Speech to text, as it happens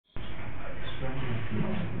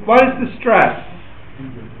What is the stress?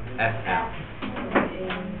 FL.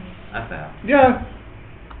 FL. Yeah.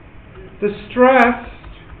 The stress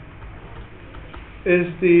is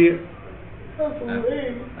the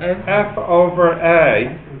F over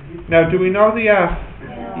A. Now, do we know the F?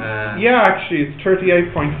 Yeah, actually, it's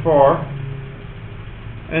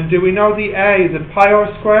 38.4. And do we know the A? Is it pi r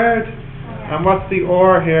squared? And what's the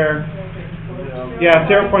r here? Yeah,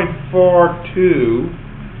 0.42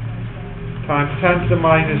 times 10 to the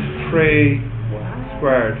minus 3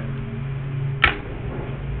 squared.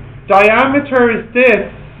 Diameter is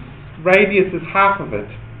this, radius is half of it.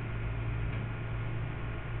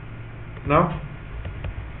 No?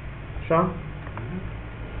 Sean?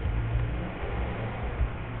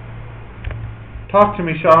 Talk to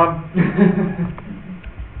me, Sean.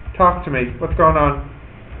 Talk to me. What's going on?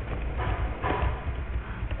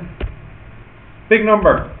 Big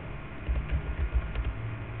number.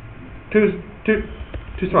 Too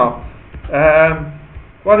small.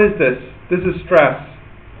 What is this? This is stress.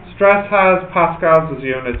 Stress has pascals as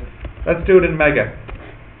unit. Let's do it in mega.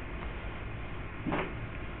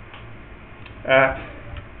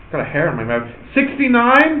 Got a hair in my mouth.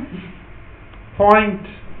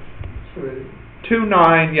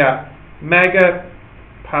 69.29, yeah, mega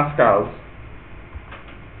pascals.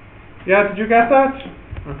 Yeah, did you get that?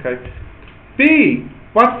 Okay. B,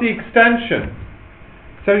 what's the extension?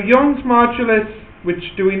 So Young's modulus,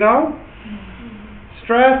 which do we know?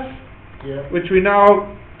 Stress, which we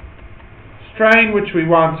know. Strain, which we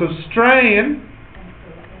want. So strain,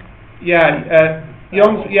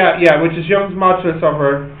 Young's, which is Young's modulus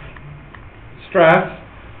over stress,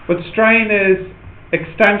 but strain is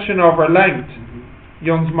extension over length,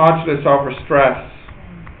 Young's modulus over stress.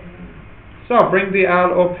 So bring the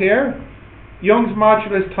L up here, Young's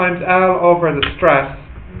modulus times L over the stress.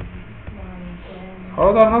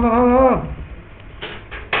 Hold on.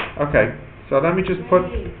 Okay, so let me just put.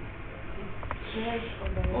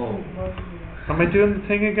 Am I doing the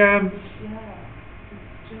thing again?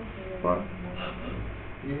 What?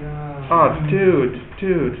 Yeah. Oh, dude,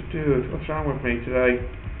 what's wrong with me today?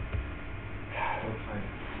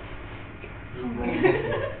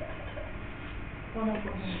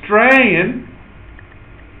 Strain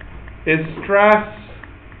is stress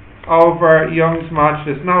over Young's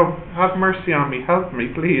modulus. No, have mercy on me, help me,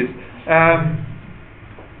 please.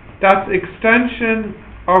 That's extension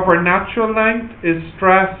over natural length is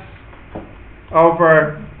stress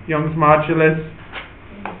over Young's modulus.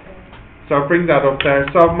 So bring that up there.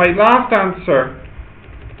 So my last answer,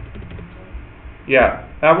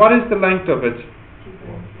 what is the length of it?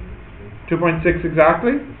 2.6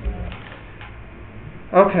 exactly?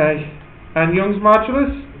 Okay. And Young's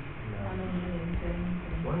modulus?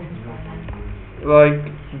 Like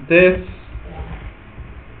this.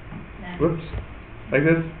 Whoops. Like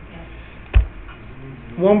this.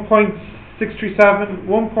 1.637,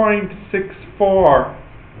 1.64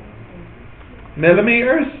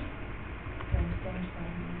 millimeters?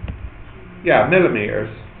 Yeah, millimeters.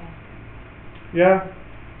 Yeah?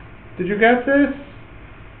 Did you get this?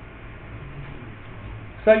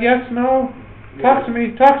 Is that yes, no? Talk to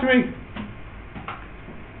me.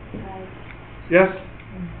 Yes?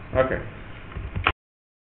 Okay.